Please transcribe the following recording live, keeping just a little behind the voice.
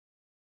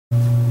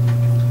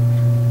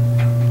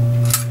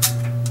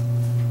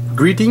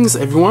Greetings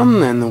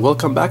everyone and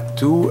welcome back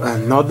to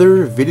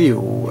another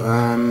video.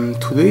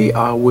 Today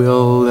I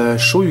will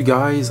show you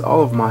guys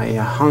all of my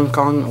Hong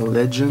Kong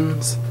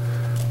Legends.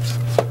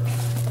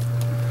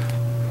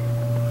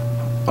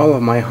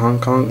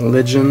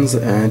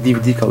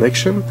 DVD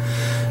collection.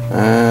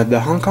 The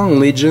Hong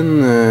Kong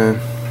Legend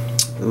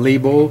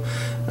label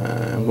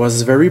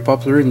was very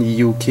popular in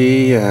the UK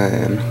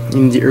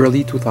in the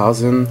early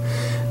 2000s,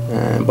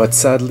 but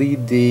sadly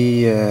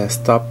they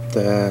stopped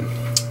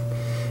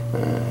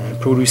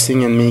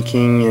producing and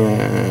making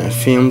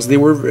films. They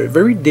were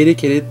very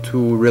dedicated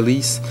to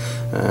release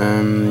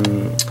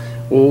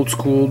old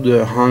school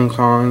Hong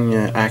Kong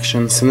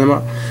action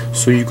cinema,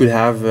 so you could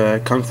have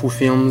kung fu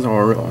films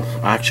or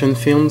action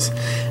films,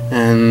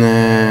 and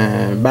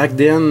back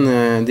then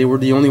they were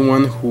the only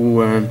one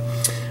who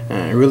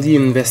really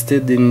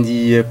invested in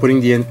the putting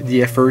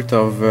the effort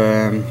of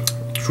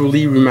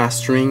truly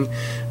remastering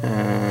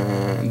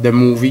the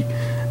movie.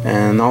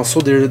 And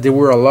also there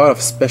were a lot of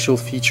special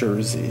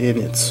features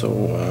in it, so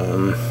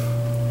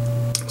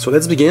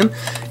let's begin.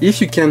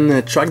 If you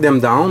can track them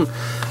down,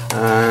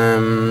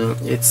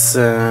 it's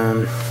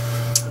I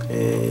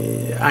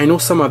know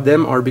some of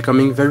them are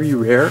becoming very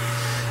rare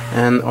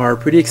and are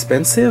pretty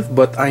expensive,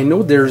 but I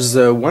know there's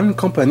one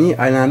company,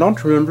 and I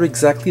don't remember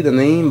exactly the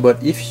name,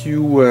 but if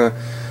you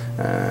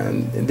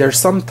there's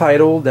some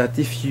title that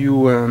if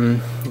you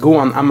go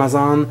on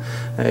Amazon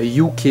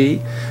UK,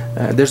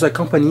 there's a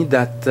company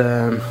that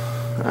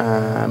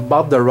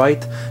bought the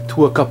right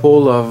to a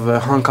couple of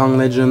Hong Kong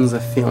Legends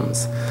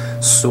films,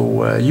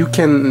 so you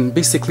can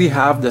basically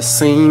have the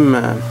same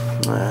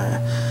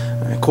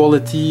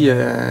quality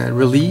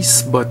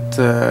release, but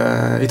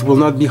it will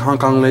not be Hong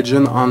Kong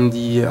Legend on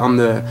the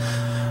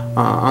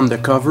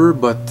cover,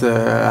 but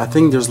I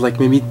think there's like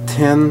maybe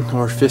 10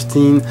 or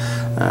 15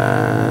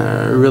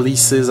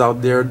 releases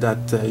out there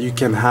that you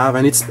can have,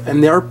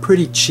 and they are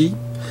pretty cheap.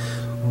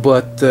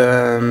 But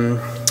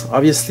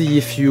obviously,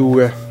 if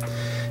you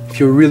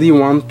really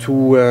want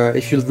to,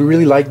 if you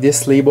really like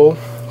this label,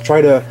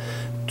 try to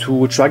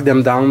track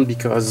them down,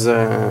 because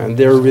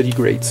they're really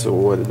great.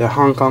 So the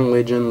Hong Kong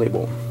Legend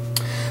label.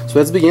 So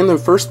let's begin. The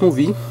first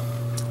movie,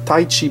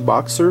 Tai Chi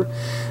Boxer.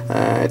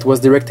 It was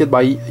directed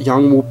by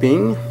Yang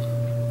Wu-ping.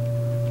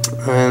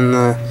 And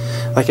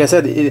like I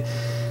said,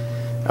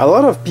 a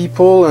lot of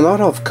people, a lot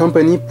of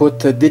company put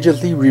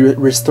digitally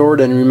restored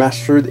and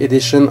remastered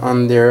edition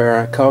on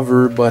their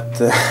cover, but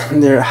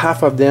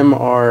half of them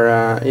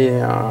are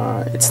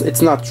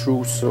it's not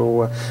true.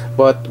 So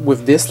but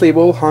with this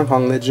label, Hong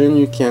Kong Legend,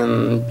 you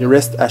can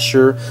rest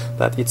assured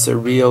that it's a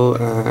real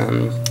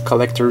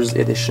collector's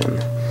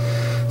edition.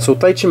 So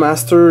Tai Chi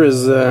Master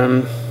is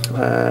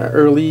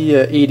early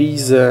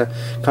 80s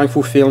kung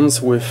fu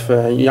films with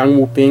Yang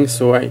Wu-ping.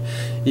 So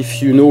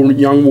if you know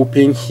Yang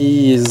Wu-ping,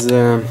 he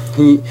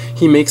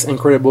makes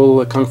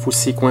incredible kung fu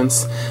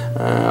sequence,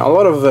 a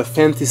lot of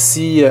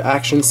fantasy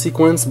action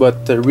sequence, but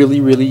really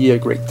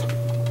great.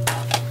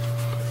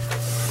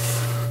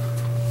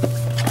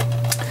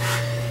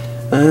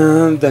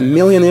 The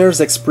Millionaire's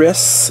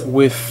Express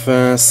with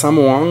Sam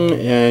Wong,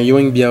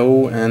 Yoing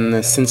Biao,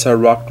 and Cynthia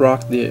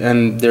Rothrock,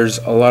 and there's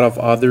a lot of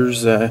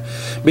others.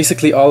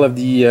 Basically, all of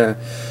the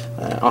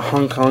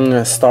Hong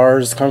Kong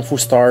stars, kung fu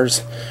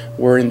stars,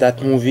 were in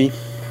that movie,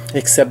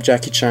 except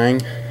Jackie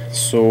Chan.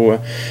 So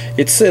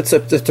it's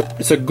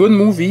a good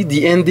movie.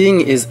 The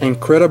ending is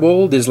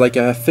incredible. There's like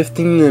a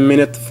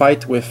 15-minute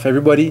fight with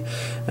everybody,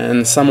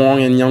 and Sam Wong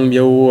and Young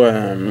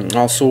Biao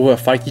also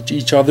fight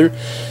each other.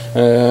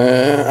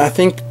 I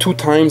think 2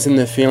 times in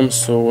the film.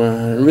 So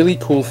really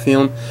cool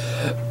film,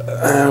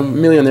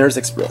 Millionaire's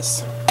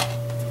Express.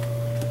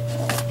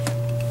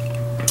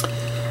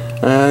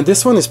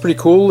 This one is pretty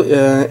cool.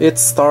 It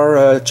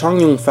stars Chow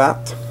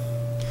Yun-fat,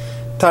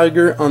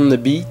 Tiger on the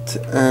Beat,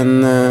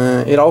 and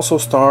it also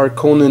stars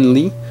Conan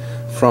Lee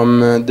from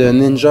the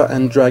Ninja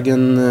and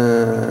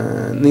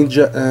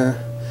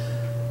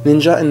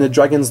the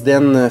Dragon's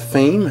Den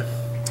fame.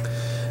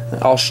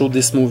 I'll show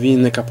this movie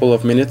in a couple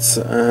of minutes,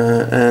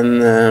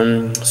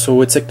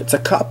 so it's a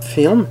cop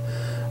film,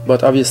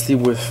 but obviously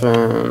with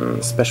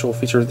special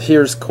features.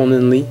 Here's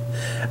Conan Lee.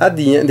 At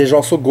the end, there's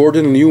also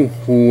Gordon Liu,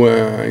 who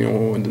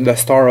the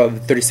star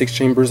of 36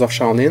 Chambers of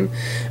Shaolin,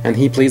 and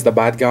he plays the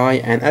bad guy.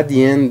 And at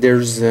the end,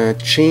 there's a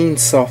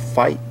chainsaw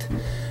fight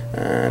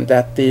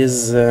that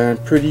is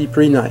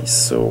pretty nice.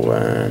 So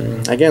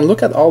again,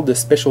 look at all the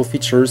special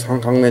features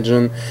Hong Kong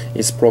Legend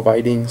is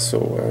providing.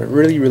 So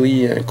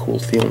really cool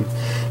film.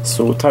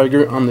 So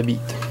Tiger on the Beat,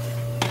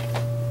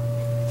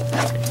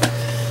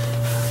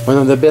 one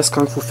of the best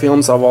kung fu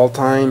films of all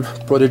time.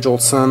 Prodigal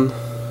Son,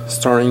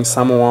 starring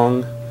Sam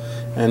Wong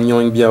and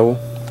Yoing Biao.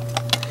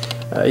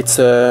 It's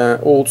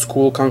old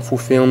school kung fu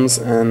films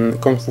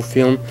and kung fu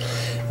film,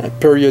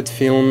 period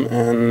film,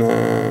 and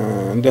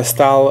the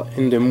style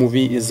in the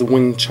movie is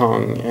Wing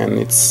Chun, and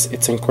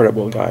it's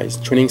incredible, guys.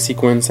 Training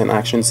sequence and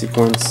action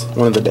sequence,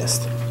 one of the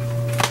best.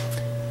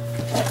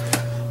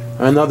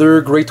 Another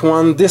great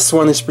one. This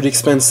one is pretty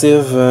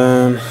expensive.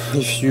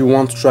 If you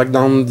want to track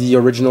down the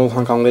original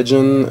Hong Kong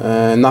Legend,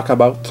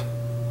 Knockabout.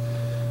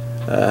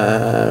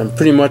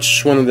 Pretty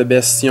much one of the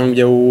best Yang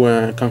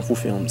Biao kung fu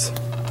films.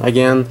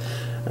 Again,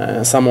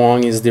 Sammo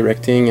Hung is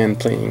directing and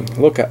playing.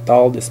 Look at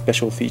all the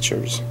special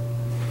features.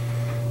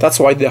 That's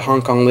why the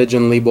Hong Kong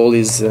Legend label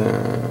is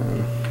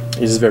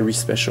very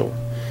special.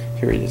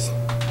 Here it is.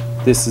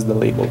 This is the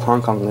label,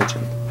 Hong Kong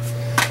Legend.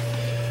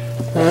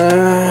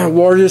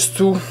 Warriors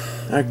 2,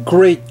 a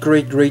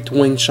great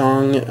Wing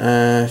Chun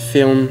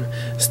film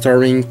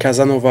starring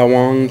Casanova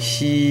Wong.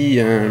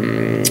 He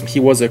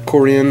was a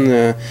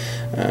Korean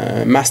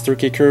master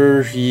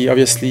kicker. He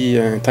obviously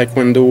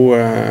Taekwondo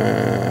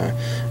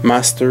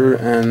master,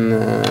 and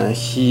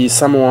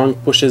Sammo Hung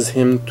pushes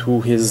him to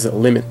his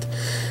limit.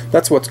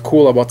 That's what's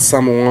cool about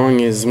Sammo Hung,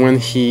 is when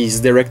he's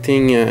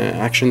directing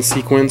action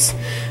sequence,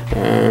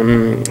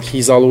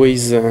 he's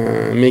always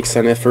makes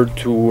an effort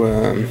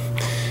to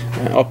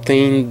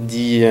obtain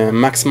the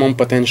maximum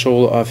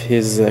potential of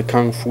his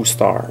kung fu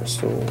star.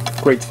 So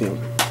great film.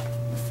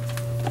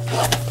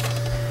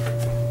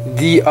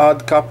 The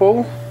Odd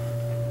Couple.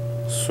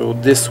 So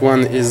this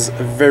one is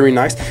very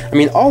nice. I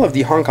mean, all of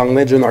the Hong Kong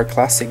Legend are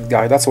classic,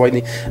 guy. That's why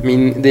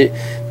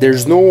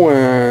there's no.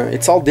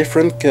 It's all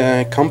different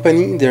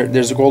company.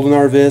 There's Golden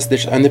Harvest.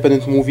 There's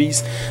independent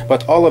movies,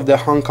 but all of the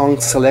Hong Kong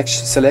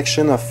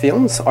selection of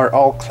films are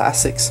all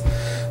classics.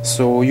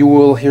 So you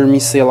will hear me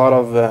say a lot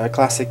of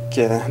classic,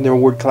 the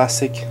word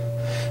classic,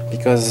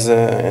 because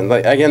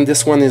like, again,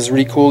 this one is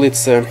really cool.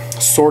 It's a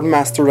sword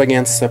master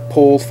against a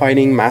pole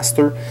fighting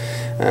master,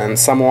 and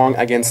Sammo Hung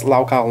against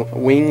Lau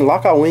Kar-leung. Lau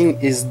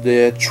Kar-leung is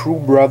the true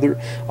brother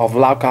of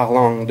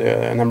Kar-leung,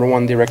 the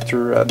 #1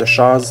 director, the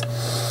Shah's,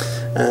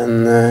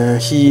 and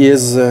he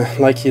is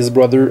like his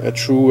brother, a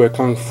true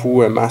kung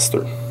fu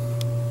master.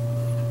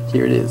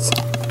 Here it is.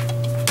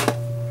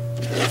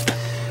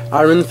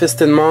 Iron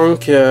Fisted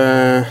Monk,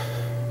 the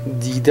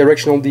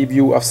directional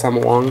debut of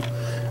Sammo Hung,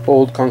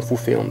 old kung fu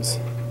films.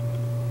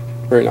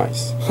 Very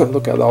nice.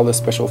 Look at all the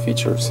special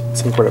features.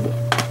 It's incredible.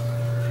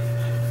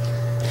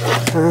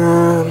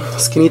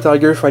 Skinny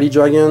Tiger, Fighty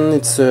Dragon.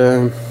 It's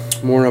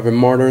more of a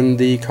modern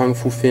day kung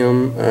fu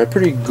film.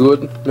 Pretty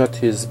good, not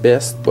his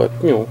best, but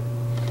you know,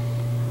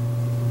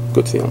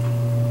 good film.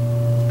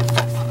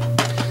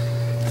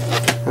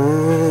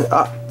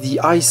 The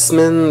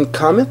Iceman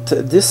Comet.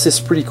 This is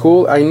pretty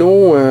cool. I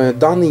know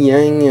Donnie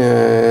Yang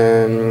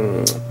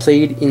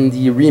played in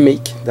the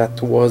remake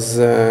that was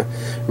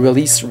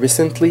released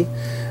recently,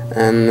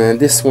 and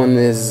this one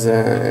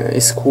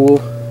is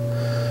cool.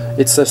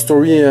 It's a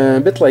story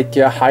a bit like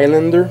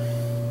Highlander.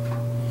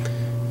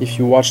 If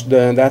you watched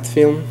that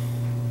film,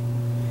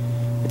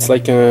 it's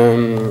like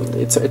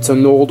it's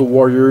an old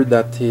warrior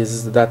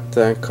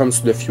that comes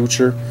to the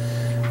future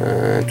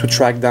to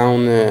track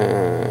down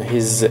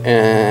his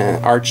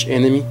arch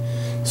enemy.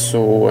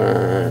 So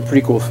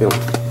pretty cool film.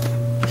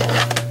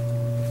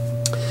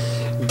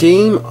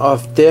 Game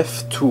of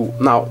Death 2.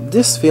 Now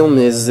this film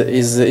is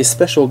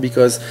special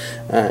because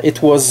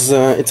it's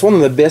one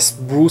of the best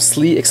Bruce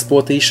Lee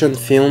exploitation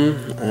film.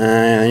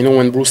 You know,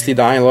 when Bruce Lee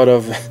died, a lot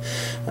of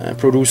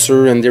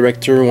producer and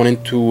director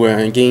wanted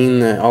to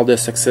gain all the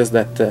success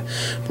that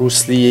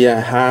Bruce Lee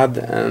had,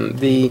 and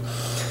they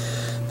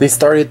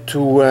started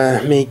to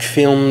make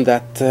film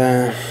that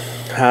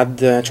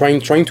had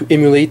trying to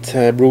emulate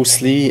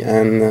Bruce Lee,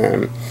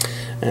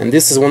 and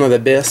this is one of the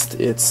best.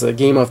 It's a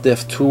Game of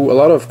Death 2. A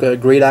lot of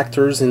great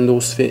actors in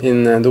those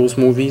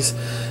movies,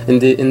 in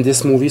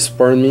this movies,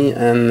 pardon me.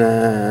 And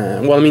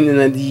well, I mean,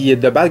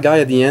 the bad guy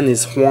at the end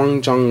is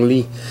Huang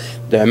Zhongli,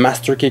 the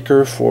master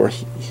kicker for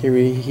here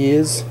he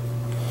is.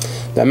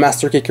 The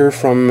master kicker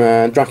from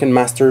Drunken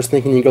Master,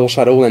 Snake and Eagle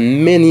Shadow,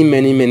 and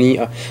many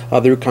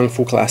other kung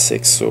fu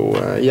classics. So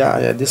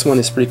yeah, this one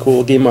is pretty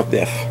cool. Game of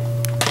Death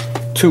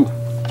 2.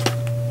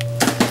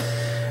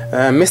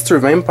 Mr.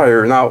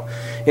 Vampire. Now,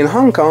 in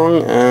Hong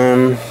Kong,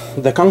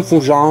 the kung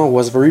fu genre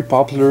was very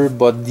popular,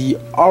 but the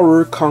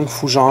horror kung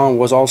fu genre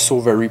was also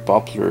very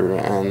popular,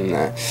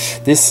 and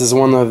this is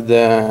one of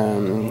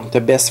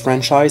the best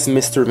franchise,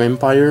 Mr.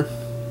 Vampire.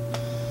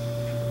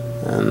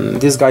 And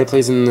this guy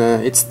plays in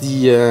it's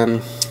the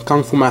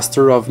kung fu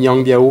master of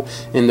Yang Biao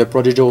in The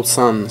Prodigal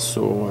Son.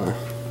 So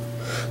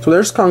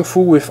there's kung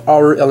fu with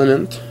horror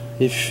element.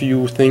 If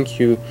you think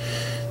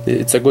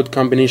it's a good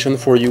combination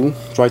for you,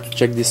 try to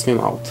check this film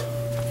out.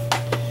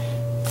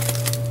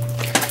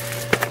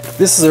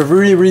 This is a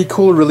really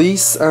cool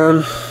release.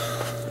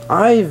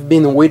 I've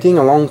been waiting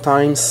a long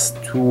time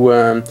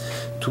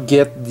to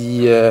get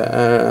the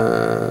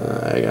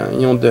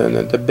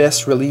the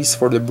best release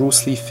for the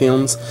Bruce Lee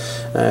films.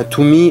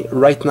 To me,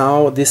 right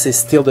now, this is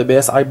still the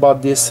best. I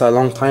bought this a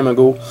long time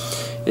ago.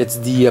 It's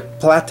the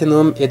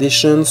Platinum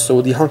Edition.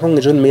 So the Hong Kong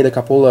Legend made a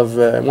couple of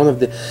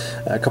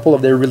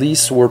their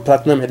release were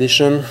Platinum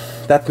Edition.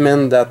 That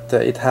meant that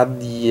it had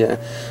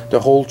the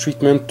whole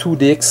treatment, two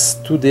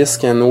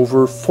discs, and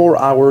over 4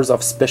 hours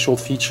of special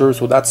features.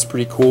 So that's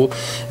pretty cool.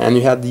 And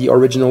you had the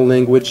original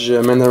language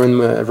Mandarin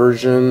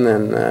version,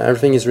 and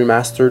everything is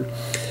remastered.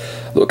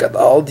 Look at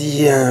all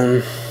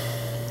the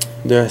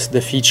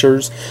the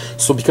features.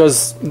 So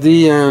because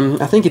the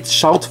I think it's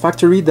Shout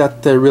Factory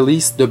that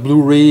released the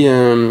Blu-ray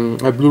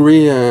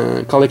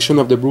collection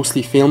of the Bruce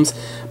Lee films,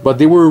 but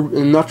they were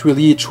not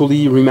really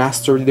truly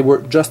remastered. They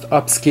were just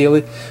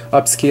upscaled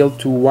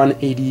to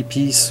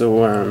 180p.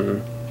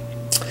 So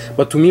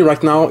but to me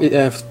right now,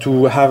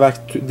 to have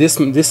this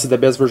is the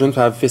best version to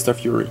have Fist of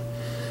Fury,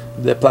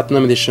 the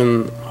Platinum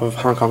Edition of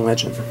Hong Kong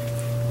Legend.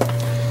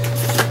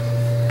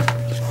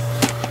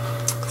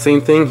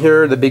 Same thing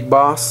here, the Big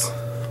Boss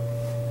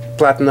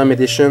Platinum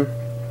Edition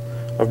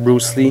of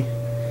Bruce Lee.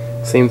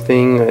 Same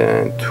thing,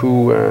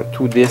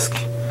 two disc.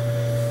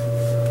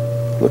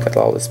 Look at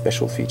all the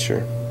special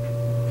feature.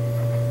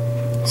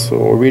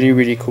 So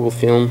really cool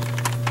film.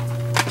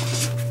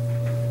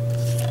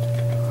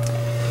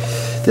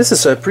 This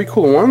is a pretty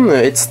cool one.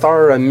 It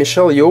stars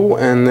Michelle Yeoh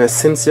and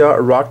Cynthia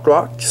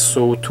Rothrock,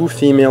 so two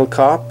female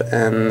cop,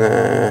 and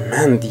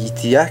man,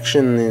 the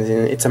action,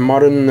 it's a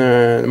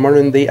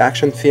modern day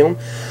action film,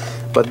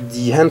 but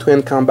the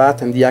hand-to-hand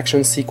combat and the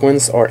action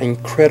sequence are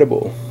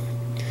incredible.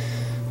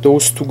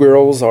 Those two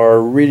girls are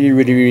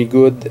really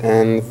good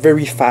and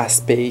very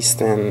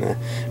fast-paced and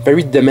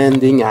very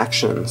demanding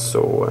action.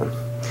 So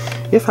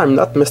if I'm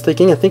not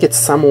mistaken, I think it's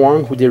Sam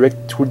Wong who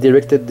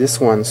directed this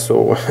one.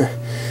 So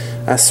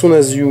as soon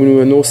as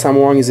you know Sam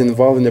Wong is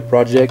involved in the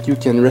project, you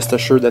can rest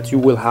assured that you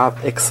will have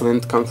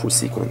excellent kung fu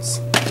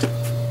sequence.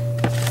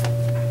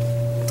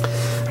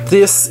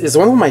 This is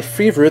one of my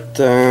favorite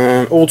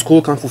old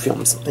school kung fu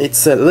films.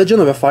 It's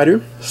Legend of a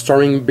Fighter,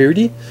 starring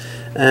Beardy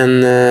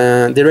and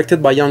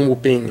directed by Yang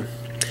Wu-ping.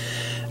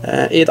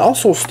 It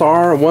also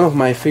stars one of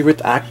my favorite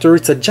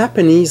actors. It's a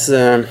Japanese.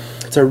 Back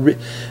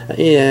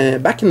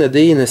in the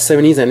day, in the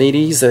 70s and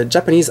 80s,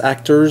 Japanese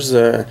actors,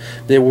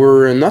 there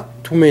were not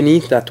too many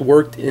that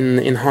worked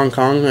in Hong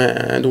Kong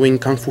doing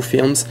kung fu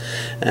films,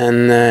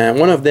 and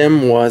one of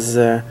them was,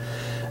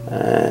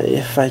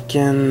 if I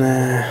can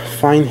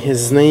find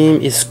his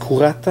name, is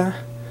Kurata.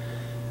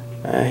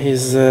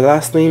 His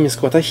last name is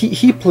Kurata.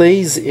 He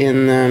plays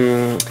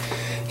in.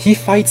 He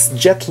fights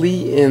Jet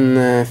Li in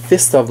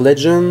Fist of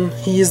Legend.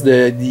 He is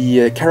the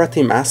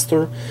karate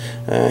master.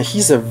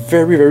 He's a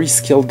very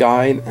skilled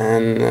guy,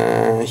 and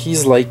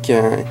he's like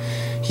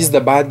he's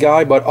the bad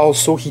guy, but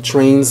also he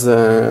trains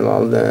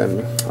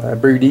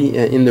Birdie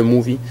in the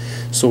movie.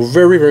 So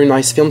very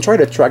nice film. Try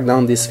to track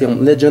down this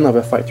film, Legend of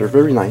a Fighter.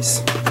 Very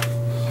nice.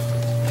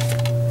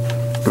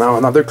 Now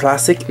another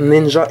classic,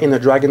 Ninja in a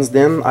Dragon's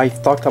Den. I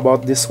talked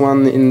about this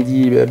one in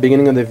the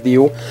beginning of the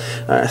video,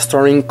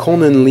 starring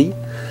Conan Lee.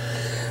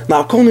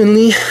 Now Conan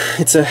Lee,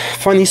 it's a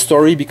funny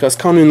story because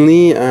Conan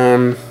Lee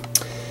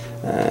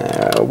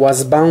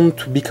was bound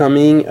to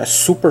becoming a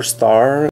superstar